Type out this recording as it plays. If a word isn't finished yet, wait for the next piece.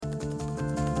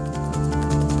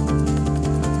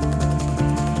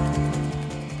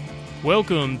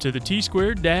Welcome to the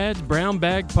T-Squared Dads Brown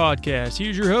Bag Podcast.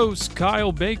 Here's your hosts,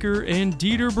 Kyle Baker and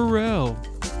Dieter Burrell.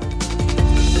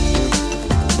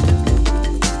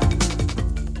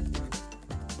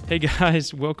 Hey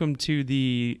guys, welcome to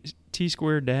the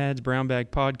T-Squared Dads Brown Bag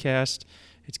Podcast.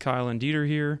 It's Kyle and Dieter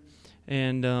here.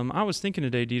 And I was thinking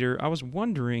today, Dieter, I was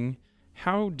wondering,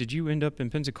 how did you end up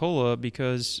in Pensacola?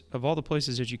 Because of all the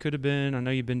places that you could have been, I know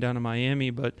you've been down in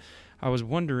Miami, but I was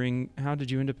wondering, how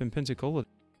did you end up in Pensacola?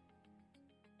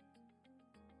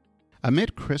 I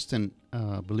met Kristen,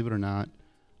 believe it or not,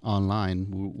 online.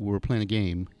 We were playing a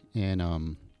game,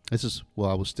 and this is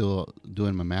while I was still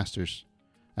doing my master's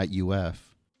at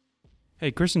UF.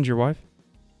 Hey, Kristen's your wife?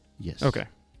 Yes. Okay.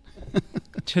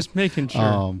 Just making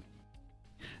sure.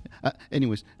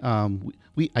 Anyways, I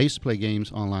used to play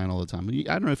games online all the time. I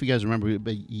don't know if you guys remember,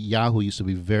 but Yahoo used to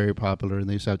be very popular, and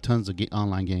they used to have tons of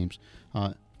online games.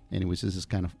 Anyways, this is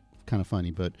kind of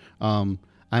funny, but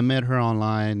I met her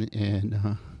online,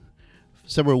 and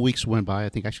several weeks went by. I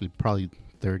think actually probably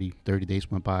 30 days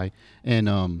went by,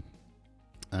 and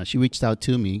she reached out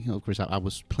to me. Of course, I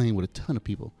was playing with a ton of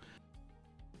people.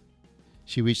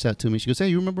 She reached out to me. She goes, "Hey,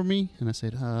 you remember me?" And I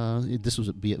said, "This was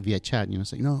via chat." You know, I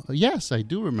said, "No, yes, I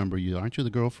do remember you. Aren't you the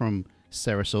girl from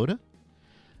Sarasota?"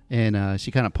 And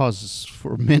she kind of pauses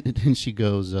for a minute, and she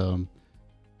goes, "No,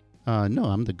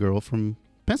 I'm the girl from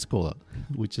Pensacola,"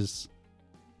 which is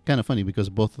kind of funny because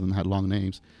both of them had long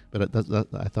names. But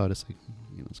I thought it's like,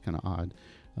 it's kind of odd.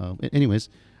 Anyways,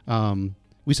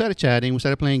 we started chatting. We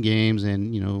started playing games,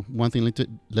 and one thing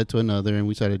led to another, and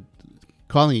we started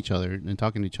calling each other and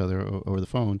talking to each other over the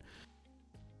phone.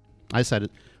 I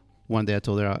decided one day, I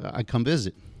told her I'd come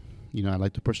visit. I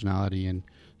liked her personality, and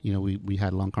we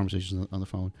had long conversations on the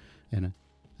phone. And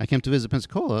I came to visit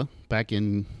Pensacola back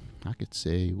in, I could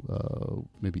say,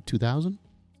 maybe 2000.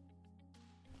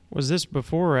 Was this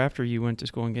before or after you went to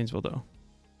school in Gainesville, though?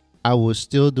 I was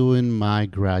still doing my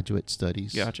graduate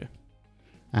studies. Gotcha.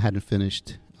 I hadn't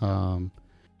finished. So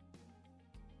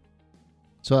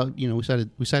we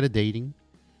started dating,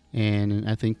 and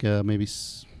I think maybe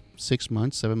 7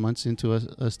 months into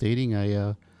us dating,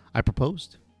 I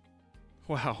proposed.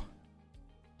 Wow.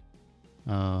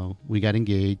 We got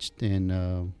engaged, and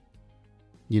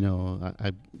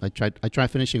I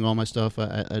tried finishing all my stuff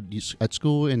at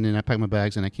school, and then I packed my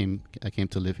bags, and I came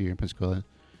to live here in Pensacola,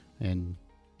 and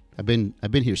I've been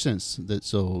here since.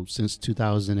 So since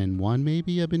 2001,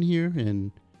 maybe I've been here,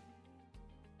 and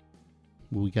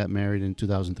we got married in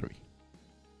 2003.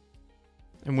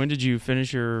 And when did you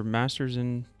finish your master's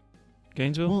in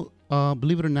Gainesville? Well,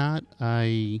 believe it or not,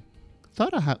 I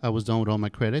thought I was done with all my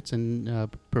credits,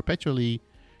 and perpetually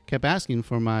kept asking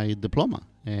for my diploma,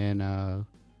 and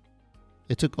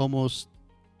it took almost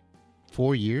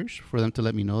 4 years for them to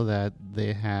let me know that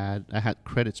I had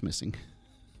credits missing.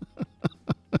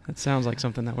 That sounds like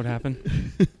something that would happen.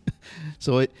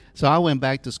 So I went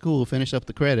back to school, finished up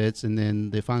the credits, and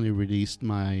then they finally released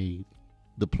my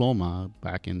diploma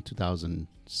back in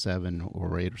 2007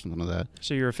 or 8 or something like that.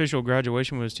 So your official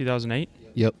graduation was 2008?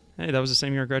 Yep. Hey, that was the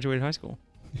same year I graduated high school.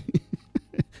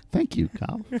 Thank you,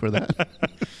 Kyle, for that.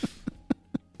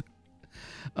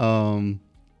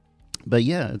 But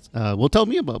yeah, well, tell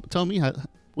me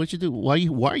what you do. Why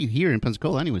are you here in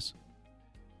Pensacola, anyways?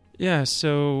 Yeah,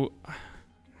 so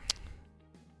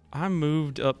I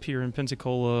moved up here in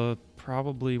Pensacola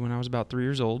probably when I was about 3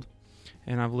 years old,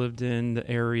 and I've lived in the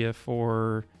area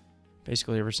for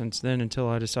basically ever since then until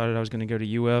I decided I was going to go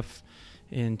to UF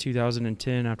in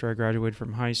 2010 after I graduated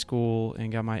from high school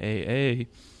and got my AA.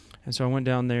 And so I went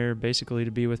down there basically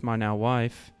to be with my now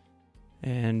wife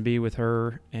and be with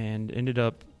her, and ended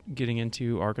up getting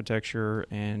into architecture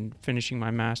and finishing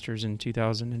my master's in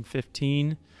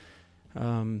 2015.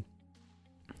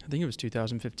 I think it was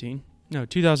 2015. No,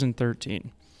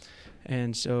 2013.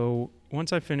 And so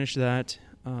once I finished that,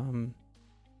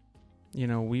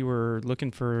 we were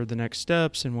looking for the next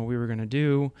steps and what we were going to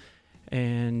do.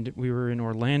 And we were in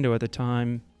Orlando at the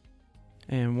time.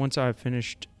 And once I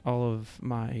finished all of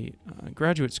my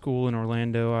graduate school in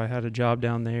Orlando, I had a job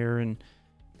down there. And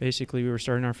basically we were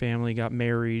starting our family, got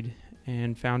married,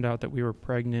 and found out that we were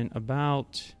pregnant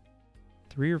about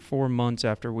 3 or 4 months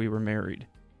after we were married.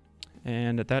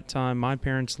 And at that time, my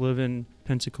parents live in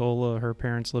Pensacola. Her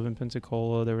parents live in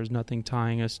Pensacola. There was nothing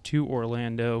tying us to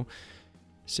Orlando.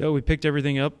 So we picked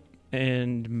everything up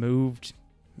and moved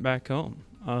back home.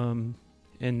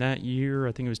 In that year,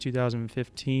 I think it was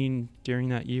 2015, during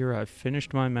that year, I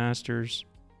finished my master's,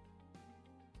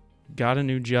 got a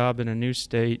new job in a new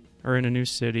state, or in a new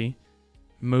city,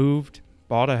 moved,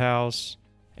 bought a house,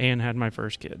 and had my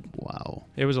first kid. Wow.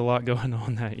 It was a lot going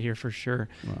on that year for sure.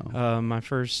 Wow. My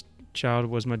first child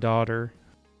was my daughter.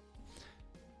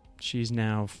 She's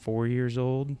now 4 years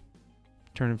old,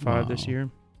 turning 5 this year.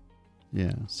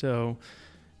 Yeah. So,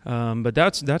 but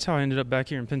that's how I ended up back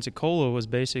here in Pensacola. Was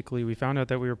basically we found out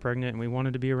that we were pregnant and we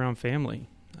wanted to be around family,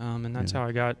 and that's how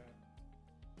I got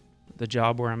the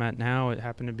job where I'm at now. It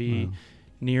happened to be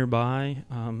nearby,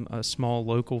 a small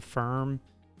local firm.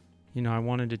 You know, I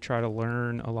wanted to try to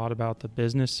learn a lot about the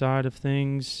business side of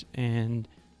things and,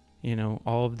 you know,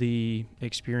 all of the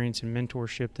experience and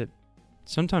mentorship that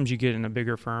sometimes you get in a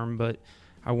bigger firm, but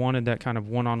I wanted that kind of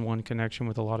one-on-one connection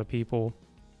with a lot of people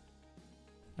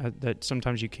that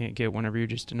sometimes you can't get whenever you're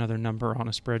just another number on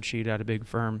a spreadsheet at a big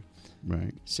firm.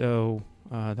 Right. So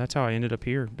that's how I ended up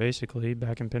here, basically,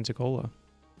 back in Pensacola.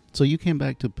 So you came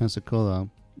back to Pensacola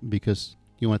because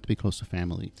you wanted to be close to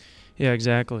family. Yeah,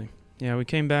 exactly. Yeah, we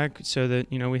came back so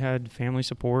that, you know, we had family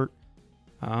support.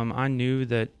 I knew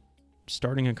that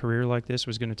starting a career like this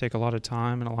was going to take a lot of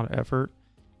time and a lot of effort.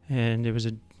 And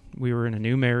we were in a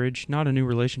new marriage, not a new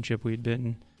relationship. We'd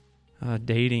been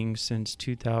dating since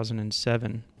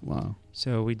 2007. Wow.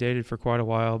 So we dated for quite a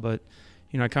while, but,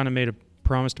 you know, I kind of made a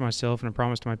promise to myself and a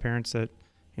promise to my parents that,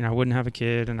 you know, I wouldn't have a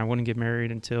kid and I wouldn't get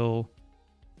married until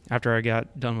after I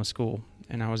got done with school.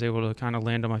 And I was able to kind of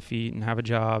land on my feet and have a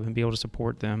job and be able to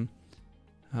support them,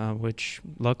 which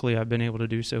luckily I've been able to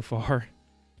do so far.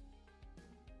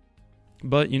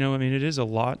 But, you know, I mean, it is a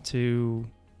lot to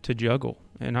juggle.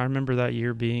 And I remember that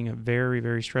year being a very,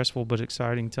 very stressful but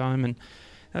exciting time. And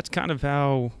that's kind of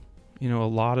how, you know, a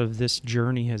lot of this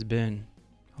journey has been.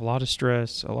 A lot of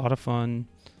stress, a lot of fun.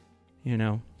 You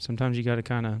know, sometimes you got to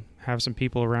kind of have some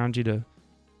people around you to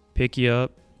pick you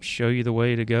up, show you the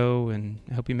way to go, and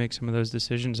help you make some of those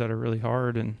decisions that are really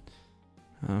hard.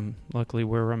 And luckily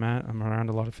where I'm at, I'm around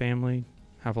a lot of family,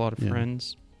 have a lot of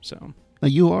friends. So now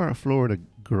you are a Florida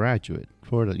graduate,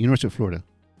 University of Florida.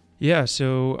 Yeah,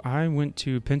 so I went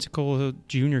to Pensacola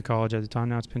Junior College at the time.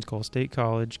 Now it's Pensacola State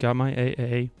College. Got my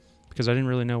AA because I didn't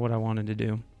really know what I wanted to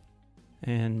do.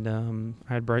 And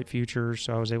I had bright futures,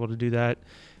 so I was able to do that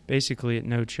basically at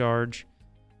no charge.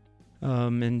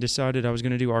 And decided I was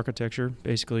going to do architecture.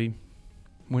 Basically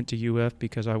went to UF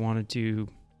because I wanted to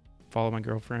follow my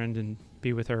girlfriend and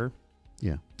be with her.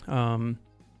 Yeah.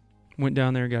 Went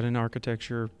down there, got into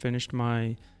architecture, finished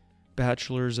my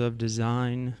bachelor's of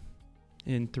design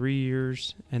in 3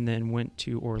 years, and then went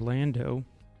to Orlando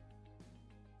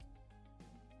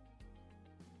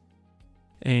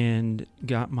and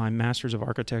got my master's of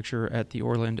architecture at the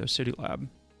Orlando City Lab.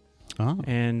 Oh.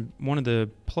 And one of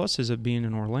the pluses of being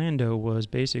in Orlando was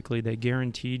basically they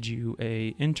guaranteed you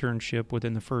a internship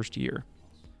within the first year,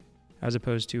 as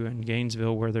opposed to in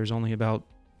Gainesville where there's only about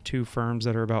 2 firms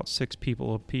that are about 6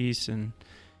 people apiece, and,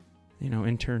 you know,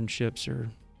 internships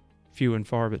are few and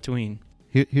far between.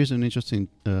 Here's an interesting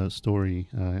story.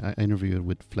 I interviewed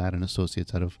with Flatt and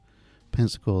Associates out of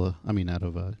Pensacola. Out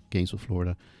of Gainesville,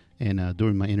 Florida. And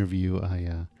during my interview,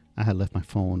 I had left my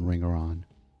phone ringer on,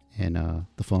 and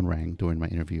the phone rang during my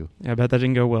interview. Yeah, I bet that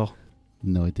didn't go well.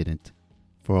 No, it didn't.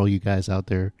 For all you guys out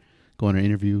there going to an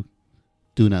interview,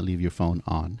 do not leave your phone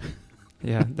on.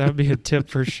 Yeah, that would be a tip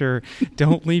for sure.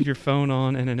 Don't leave your phone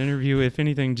on in an interview. If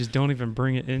anything, just don't even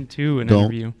bring it into an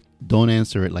interview. Don't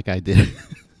answer it like I did.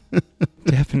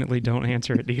 Definitely don't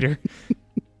answer it either.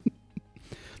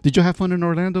 Did you have fun in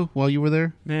Orlando while you were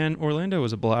there? Man, Orlando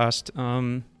was a blast.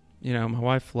 You know, my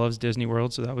wife loves Disney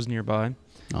World, so that was nearby.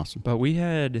 Awesome. But we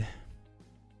had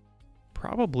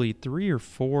probably 3 or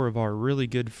 4 of our really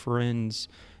good friends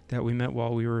that we met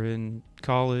while we were in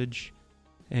college,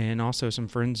 and also some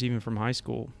friends even from high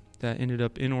school that ended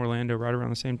up in Orlando right around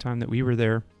the same time that we were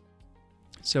there.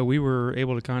 So we were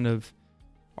able to kind of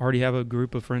already have a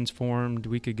group of friends formed.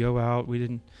 We could go out. We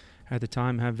didn't, at the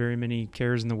time, have very many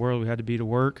cares in the world. We had to be to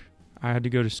work. I had to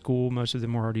go to school. Most of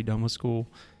them were already done with school.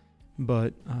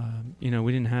 But, you know,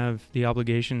 we didn't have the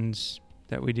obligations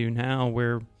that we do now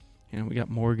where, you know, we got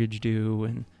mortgage due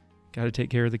and got to take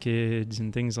care of the kids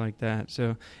and things like that.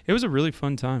 So it was a really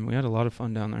fun time. We had a lot of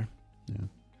fun down there.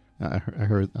 Yeah.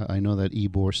 I know that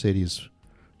Ybor City is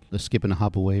skipping a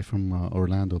hop away from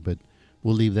Orlando, but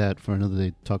we'll leave that for another day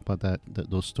to talk about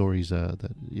those stories,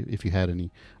 that if you had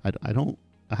any. I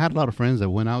had a lot of friends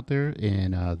that went out there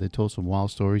and they told some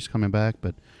wild stories coming back,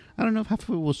 but I don't know if half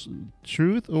of it was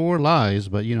truth or lies,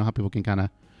 but you know how people can kind of,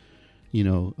 you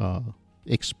know,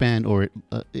 expand or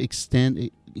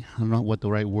extend, I don't know what the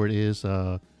right word is,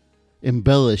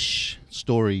 embellish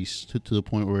stories to the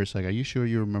point where it's like, are you sure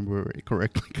you remember it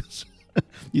correctly? Because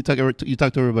you talk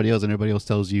to everybody else and everybody else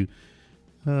tells you,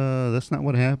 that's not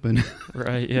what happened.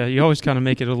 Right, yeah. You always kind of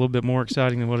make it a little bit more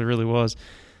exciting than what it really was.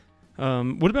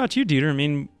 What about you, Dieter? I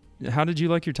mean, how did you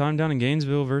like your time down in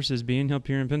Gainesville versus being up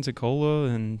here in Pensacola?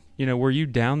 And, were you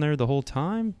down there the whole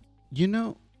time?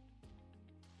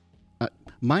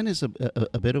 Mine is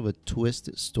a bit of a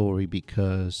twisted story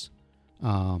because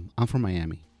I'm from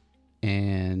Miami,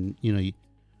 and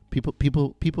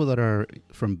people that are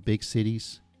from big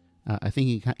cities, I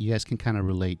think you guys can kind of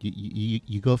relate.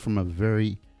 You go from a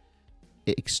very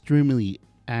extremely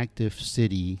active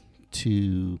city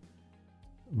to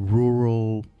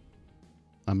rural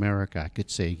America, I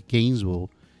could say. Gainesville,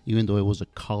 even though it was a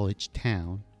college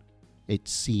town, it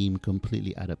seemed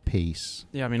completely out of pace.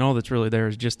 Yeah, I mean, all that's really there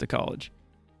is just the college.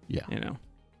 Yeah,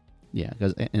 Yeah,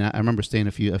 because I remember staying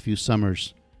a few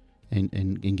summers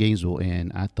in Gainesville,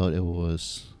 and I thought it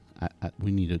was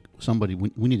we need to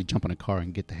jump in a car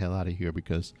and get the hell out of here,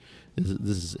 because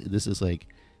this is like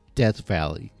Death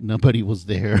Valley. Nobody was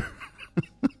there.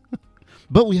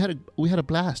 But we had a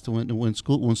blast when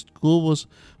school was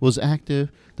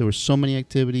active. There were so many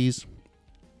activities.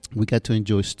 We got to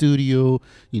enjoy studio.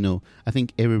 I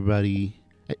think everybody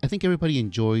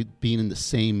enjoyed being in the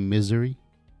same misery.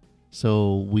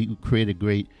 So we created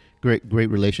great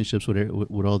relationships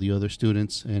with all the other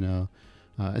students, and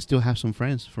I still have some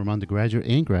friends from undergraduate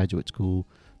and graduate school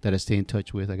that I stay in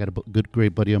touch with. I got a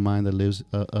great buddy of mine that lives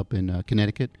up in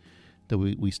Connecticut, that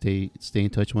we stay in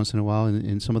touch once in a while,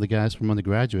 and some of the guys from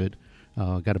undergraduate.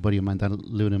 Got a buddy of mine that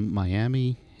lived in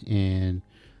Miami, and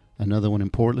another one in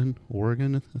Portland,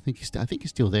 Oregon. I think he's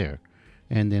still there,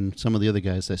 and then some of the other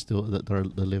guys that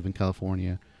live in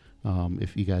California.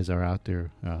 If you guys are out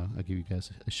there, I'll give you guys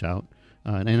a shout.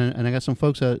 And I got some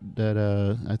folks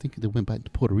that I think they went back to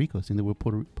Puerto Rico. I think they were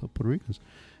Puerto Ricans,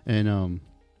 and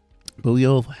but we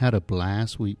all had a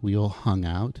blast. We all hung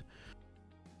out.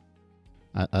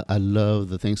 I love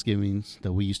the Thanksgivings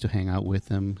that we used to hang out with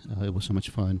them. It was so much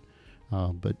fun,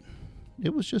 but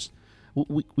it was just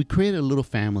we created a little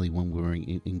family when we were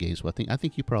in Gainesville. I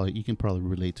think you can probably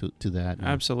relate to that.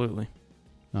 Absolutely.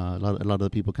 A lot of the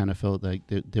people kind of felt like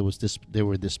they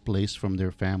were displaced from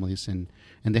their families, and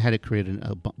they had to create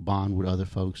a bond with other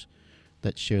folks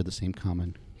that share the same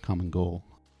common goal.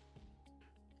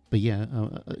 But yeah,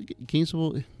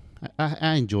 Gainesville,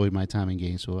 I enjoyed my time in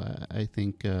Gainesville. I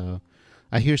think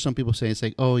I hear some people say it's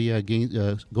like, oh yeah,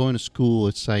 going to school,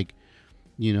 it's like,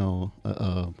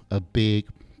 a big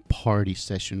party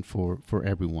session for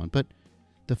everyone. But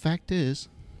the fact is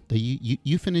that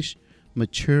you finish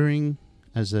maturing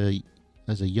as a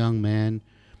young man,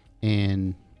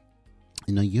 and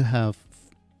you have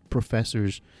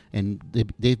professors, and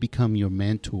they've become your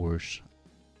mentors.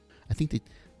 I think that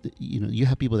you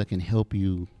have people that can help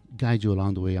you, guide you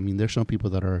along the way. I mean, there's some people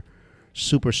that are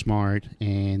super smart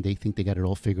and they think they got it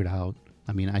all figured out.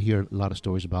 I mean, I hear a lot of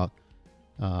stories about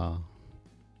what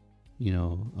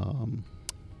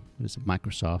is it,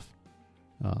 Microsoft,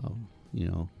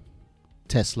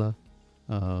 Tesla,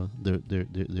 their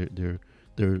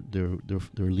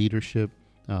leadership,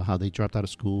 how they dropped out of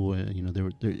school,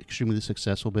 they're extremely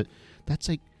successful, but that's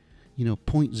like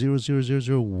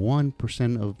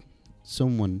 0.00001% of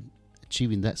someone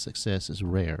achieving that success is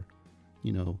rare.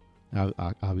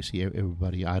 Obviously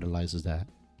everybody idolizes that,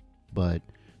 but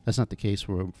that's not the case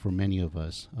for many of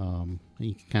us.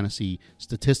 You can kind of see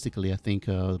statistically, I think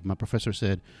my professor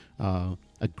said a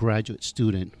graduate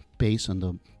student, based on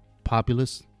the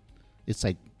populace, it's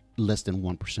like less than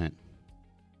 1%.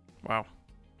 Wow.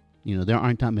 There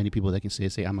aren't that many people that can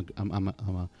say I'm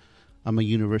a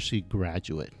university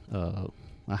graduate.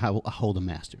 I hold a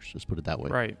master's. Let's put it that way.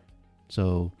 Right.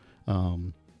 So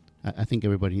I think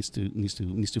everybody needs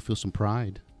to feel some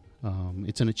pride.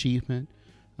 It's an achievement.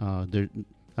 I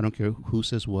don't care who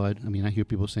says what. I mean, I hear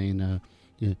people saying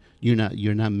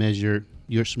you're not measured.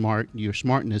 Your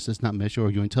smartness is not measured,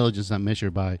 or your intelligence is not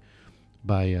measured by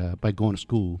going to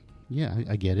school. Yeah,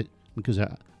 I get it, because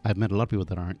I've met a lot of people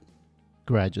that aren't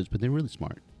graduates, but they're really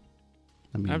smart.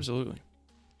 I mean, absolutely.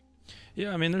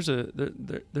 Yeah, I mean, there's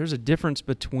a difference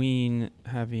between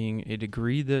having a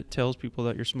degree that tells people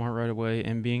that you're smart right away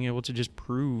and being able to just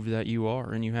prove that you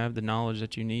are and you have the knowledge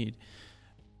that you need.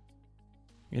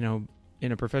 In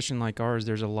a profession like ours,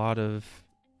 there's a lot of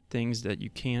things that you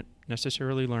can't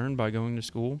necessarily learn by going to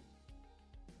school.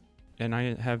 And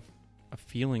I have a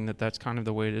feeling that that's kind of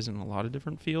the way it is in a lot of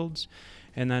different fields,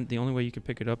 and that the only way you can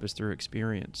pick it up is through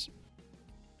experience.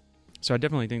 So I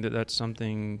definitely think that that's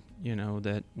something,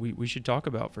 that we should talk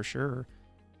about for sure.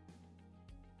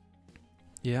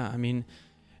 Yeah, I mean,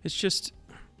 it's just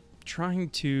trying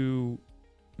to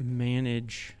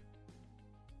manage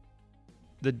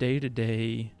the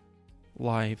day-to-day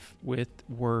life with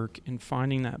work and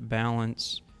finding that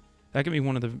balance. That can be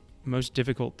one of the most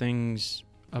difficult things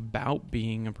about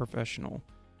being a professional.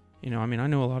 I mean, I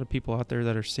know a lot of people out there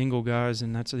that are single guys,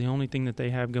 and that's the only thing that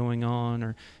they have going on,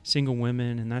 or single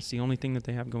women, and that's the only thing that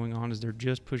they have going on is they're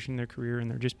just pushing their career and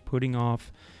they're just putting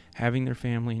off having their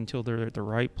family until they're at the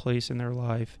right place in their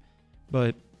life.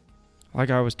 But like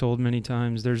I was told many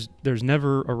times, there's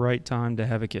never a right time to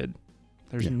have a kid.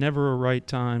 There's never a right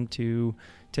time to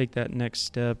take that next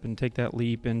step and take that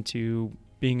leap into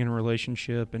being in a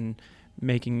relationship and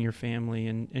making your family.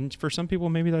 And for some people,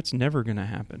 maybe that's never going to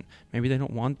happen. Maybe they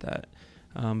don't want that.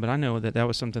 But I know that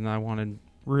was something that I wanted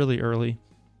really early.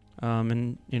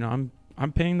 And,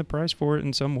 I'm paying the price for it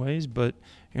in some ways, but,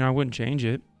 I wouldn't change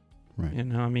it. Right.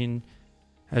 I mean,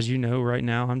 as you know, right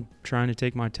now I'm trying to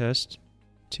take my test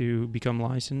to become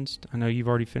licensed. I know you've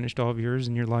already finished all of yours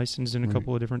and you're licensed in a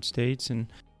couple of different states,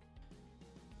 and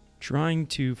trying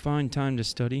to find time to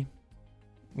study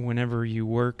whenever you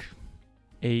work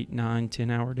 8, 9,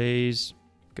 10-hour days,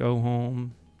 go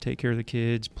home, take care of the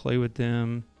kids, play with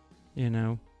them,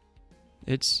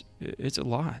 it's a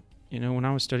lot. When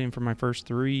I was studying for my first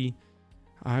 3,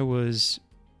 I was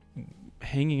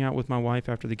hanging out with my wife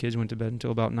after the kids went to bed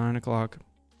until about 9 o'clock.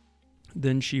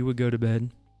 Then she would go to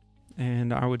bed,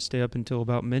 and I would stay up until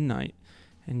about midnight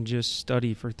and just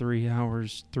study for 3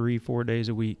 hours, 3-4 days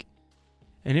a week.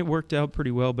 And it worked out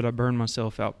pretty well, but I burned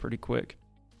myself out pretty quick.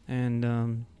 And,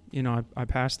 I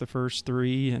passed the first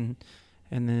 3, and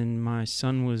then my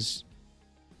son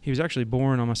he was actually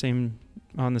born on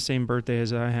the same birthday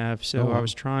as I have. So I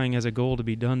was trying as a goal to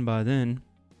be done by then,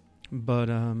 but,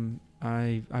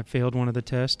 I failed one of the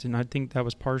tests, and I think that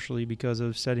was partially because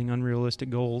of setting unrealistic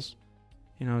goals.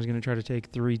 I was going to try to take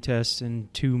 3 tests in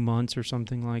 2 months or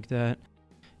something like that,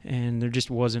 and there just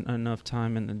wasn't enough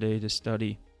time in the day to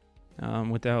study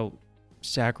without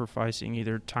sacrificing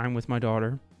either time with my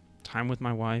daughter, time with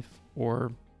my wife,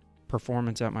 or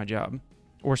performance at my job,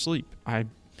 or sleep. I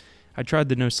tried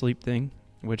the no sleep thing,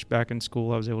 which back in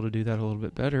school I was able to do that a little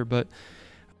bit better, but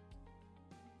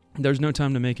there's no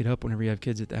time to make it up whenever you have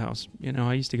kids at the house.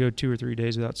 I used to go 2 or 3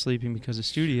 days without sleeping because of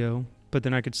studio, but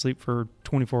then I could sleep for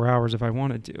 24 hours if I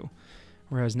wanted to.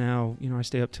 Whereas now, I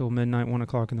stay up till midnight, 1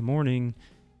 o'clock in the morning,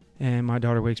 and my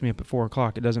daughter wakes me up at 4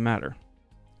 o'clock. It doesn't matter.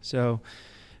 So,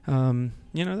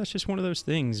 that's just one of those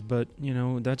things. But,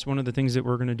 that's one of the things that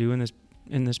we're going to do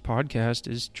in this podcast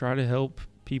is try to help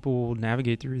people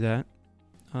navigate through that.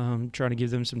 Try to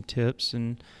give them some tips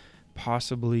and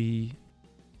possibly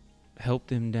help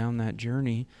them down that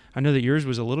journey. I know that yours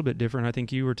was a little bit different. I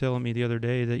think you were telling me the other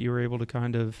day that you were able to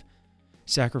kind of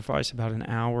sacrifice about an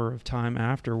hour of time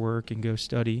after work and go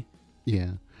study.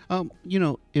 Yeah.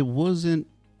 It wasn't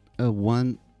a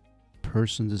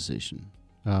one-person decision.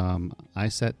 I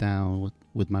sat down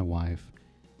with my wife,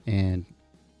 and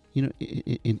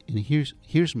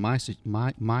here's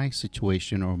my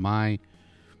situation, or my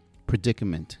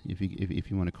predicament, if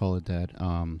you want to call it that.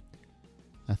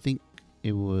 I think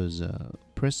it was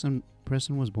Preston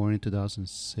was born in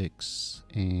 2006,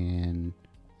 and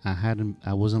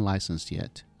I wasn't licensed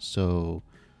yet, so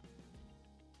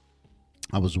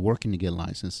I was working to get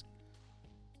licensed.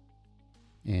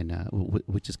 And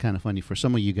which is kind of funny for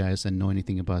some of you guys that know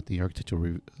anything about the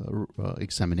architectural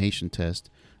examination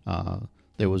test.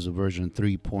 There was a version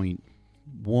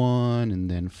 3.1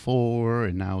 and then 4,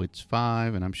 and now it's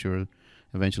 5, and I'm sure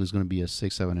eventually it's going to be a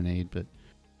 6, 7, and 8.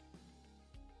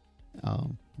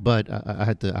 But I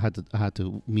had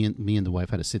to. Me and the wife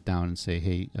had to sit down and say,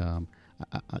 hey,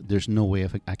 there's no way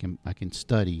I can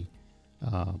study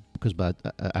because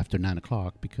after 9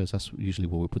 o'clock, because that's usually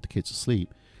where we put the kids to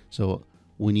sleep. So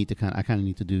we need to I kind of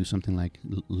need to do something like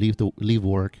leave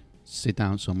work, sit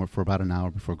down somewhere for about an hour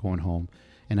before going home,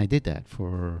 and I did that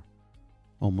for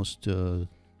almost 2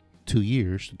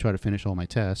 years to try to finish all my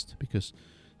tests, because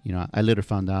I later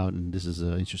found out, and this is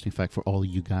an interesting fact for all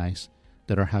you guys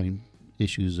that are having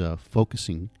issues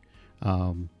focusing.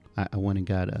 I went and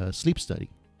got a sleep study,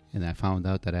 and I found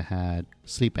out that I had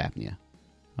sleep apnea.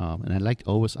 And I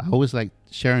always like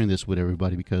sharing this with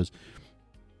everybody, because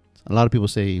a lot of people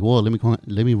say, well,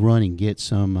 let me run and get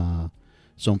some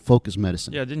focus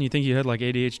medicine. Yeah, didn't you think you had like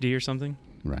ADHD or something?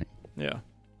 Right. Yeah.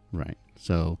 Right.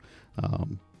 So,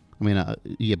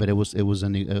 but it was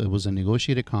a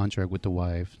negotiated contract with the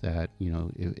wife that,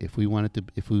 if we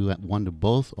wanted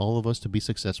all of us to be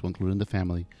successful, including the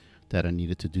family, that I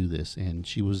needed to do this. And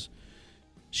she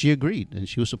agreed, and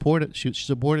she was supported. She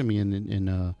supported me,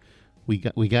 and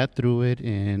we got through it.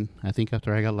 And I think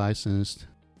after I got licensed,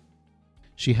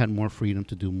 she had more freedom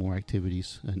to do more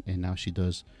activities, and now she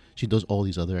does all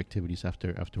these other activities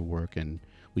after work, and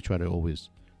we try to always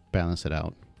balance it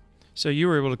out. So you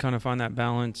were able to kind of find that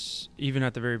balance even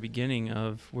at the very beginning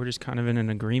of, we're just kind of in an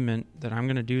agreement that I'm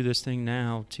going to do this thing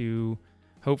now to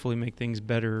hopefully make things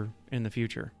better in the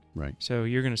future. Right. So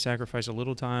you're going to sacrifice a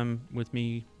little time with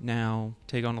me now,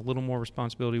 take on a little more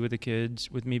responsibility with the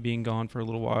kids, with me being gone for a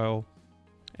little while.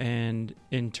 And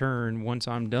in turn, once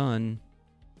I'm done,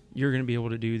 you're going to be able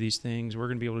to do these things. We're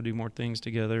going to be able to do more things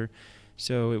together.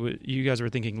 So you guys were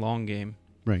thinking long game.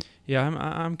 Right. Yeah,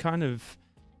 I'm kind of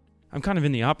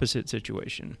in the opposite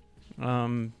situation.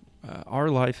 Our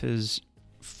life is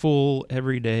full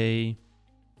every day.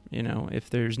 You know, if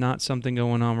there's not something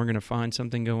going on, we're going to find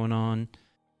something going on.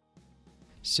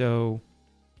 So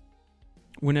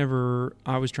whenever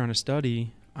I was trying to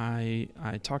study, I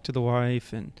talked to the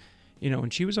wife, and you know,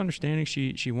 and she was understanding.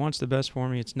 She wants the best for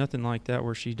me. It's nothing like that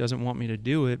where she doesn't want me to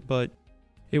do it, but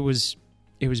it was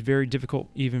very difficult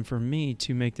even for me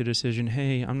to make the decision,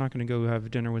 hey, I'm not going to go have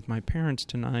dinner with my parents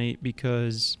tonight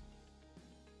because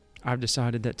I've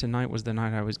decided that tonight was the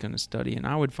night I was going to study, and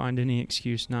I would find any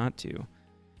excuse not to.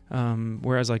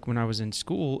 Whereas like when I was in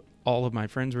school, all of my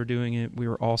friends were doing it. We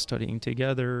were all studying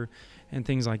together and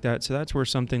things like that. So that's where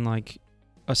something like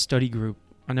a study group,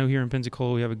 I know here in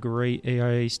Pensacola, we have a great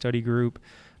AIA study group.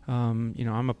 You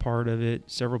know, I'm a part of it.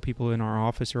 Several people in our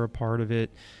office are a part of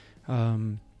it.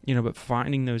 You know, but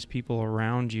finding those people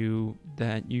around you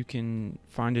that you can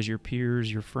find as your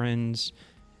peers, your friends,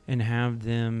 and have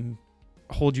them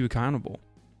hold you accountable.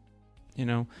 You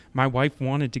know, my wife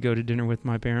wanted to go to dinner with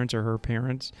my parents or her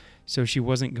parents, so she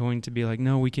wasn't going to be like,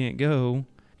 no, we can't go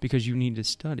because you need to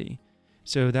study.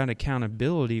 So that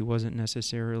accountability wasn't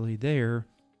necessarily there.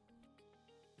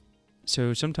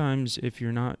 So sometimes if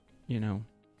you're not, you know,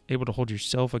 able to hold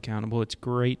yourself accountable, it's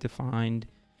great to find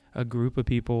a group of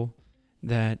people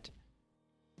that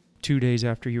 2 days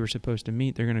after you were supposed to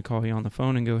meet, they're going to call you on the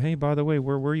phone and go, hey, by the way,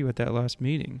 where were you at that last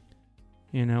meeting?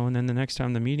 You know, and then the next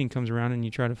time the meeting comes around and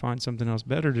you try to find something else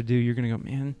better to do, you're going to go,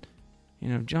 man, you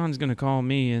know, John's going to call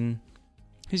me and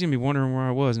he's going to be wondering where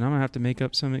I was, and I'm going to have to make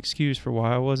up some excuse for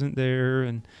why I wasn't there.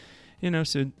 And, you know,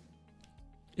 so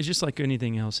it's just like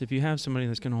anything else. If you have somebody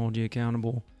that's going to hold you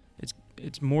accountable,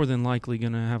 it's more than likely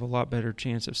going to have a lot better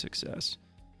chance of success.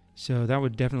 So that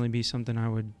would definitely be something I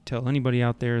would tell anybody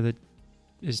out there that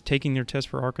is taking their test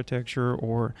for architecture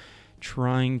or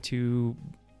trying to,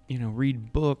 you know,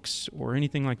 read books or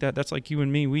anything like that. That's like you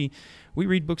and me. We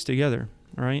read books together,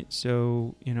 right?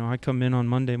 So, you know, I come in on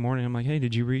Monday morning. I'm like, hey,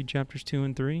 did you read chapters 2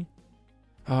 and 3?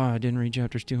 Oh, I didn't read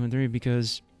chapters 2 and 3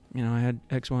 because, you know, I had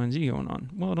X, Y, and Z going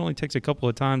on. Well, it only takes a couple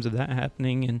of times of that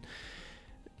happening, and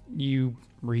you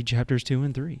read chapters 2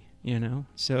 and 3, you know?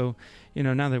 So, you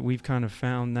know, now that we've kind of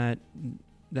found that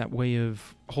way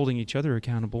of holding each other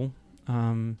accountable,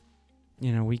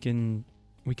 you know, we can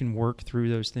work through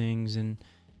those things. And,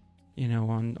 you know,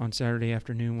 on Saturday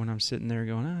afternoon when I'm sitting there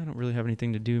going, I don't really have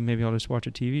anything to do, maybe I'll just watch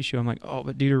a TV show. I'm like, oh,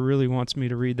 but Dieter really wants me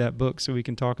to read that book so we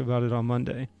can talk about it on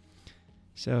Monday.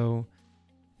 So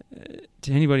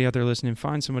to anybody out there listening,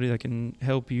 find somebody that can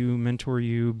help you, mentor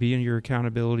you, be your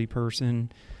accountability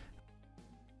person.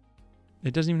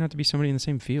 It doesn't even have to be somebody in the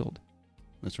same field.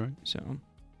 That's right. So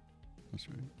that's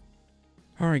right.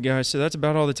 All right, guys. So that's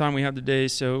about all the time we have today.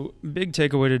 So big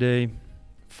takeaway today.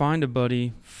 Find a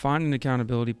buddy, find an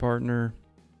accountability partner.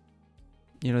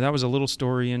 You know, that was a little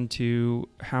story into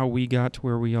how we got to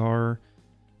where we are,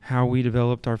 how we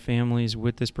developed our families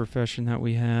with this profession that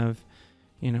we have.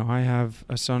 You know, I have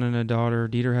a son and a daughter.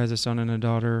 Dieter has a son and a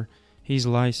daughter. He's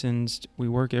licensed. We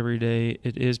work every day.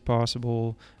 It is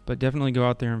possible, but definitely go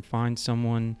out there and find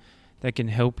someone that can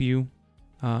help you.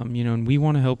 You know, and we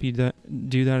want to help you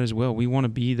do that as well. We want to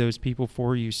be those people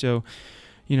for you. So,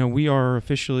 you know, we are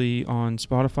officially on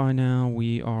Spotify now.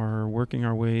 We are working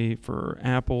our way for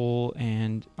Apple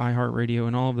and iHeartRadio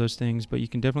and all of those things, but you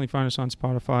can definitely find us on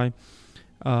Spotify.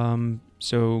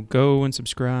 So go and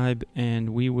subscribe, and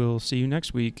we will see you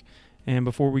next week. And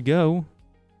before we go,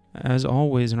 as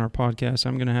always in our podcast,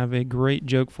 I'm going to have a great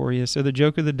joke for you. So the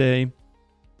joke of the day,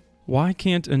 why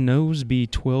can't a nose be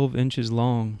 12 inches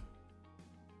long?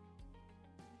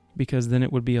 Because then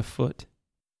it would be a foot.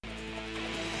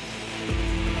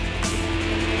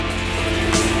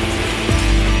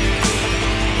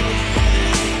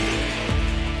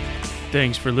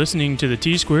 Thanks for listening to the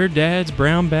T-Squared Dad's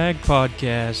Brown Bag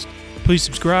Podcast. Please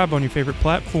subscribe on your favorite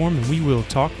platform, and we will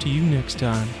talk to you next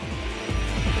time.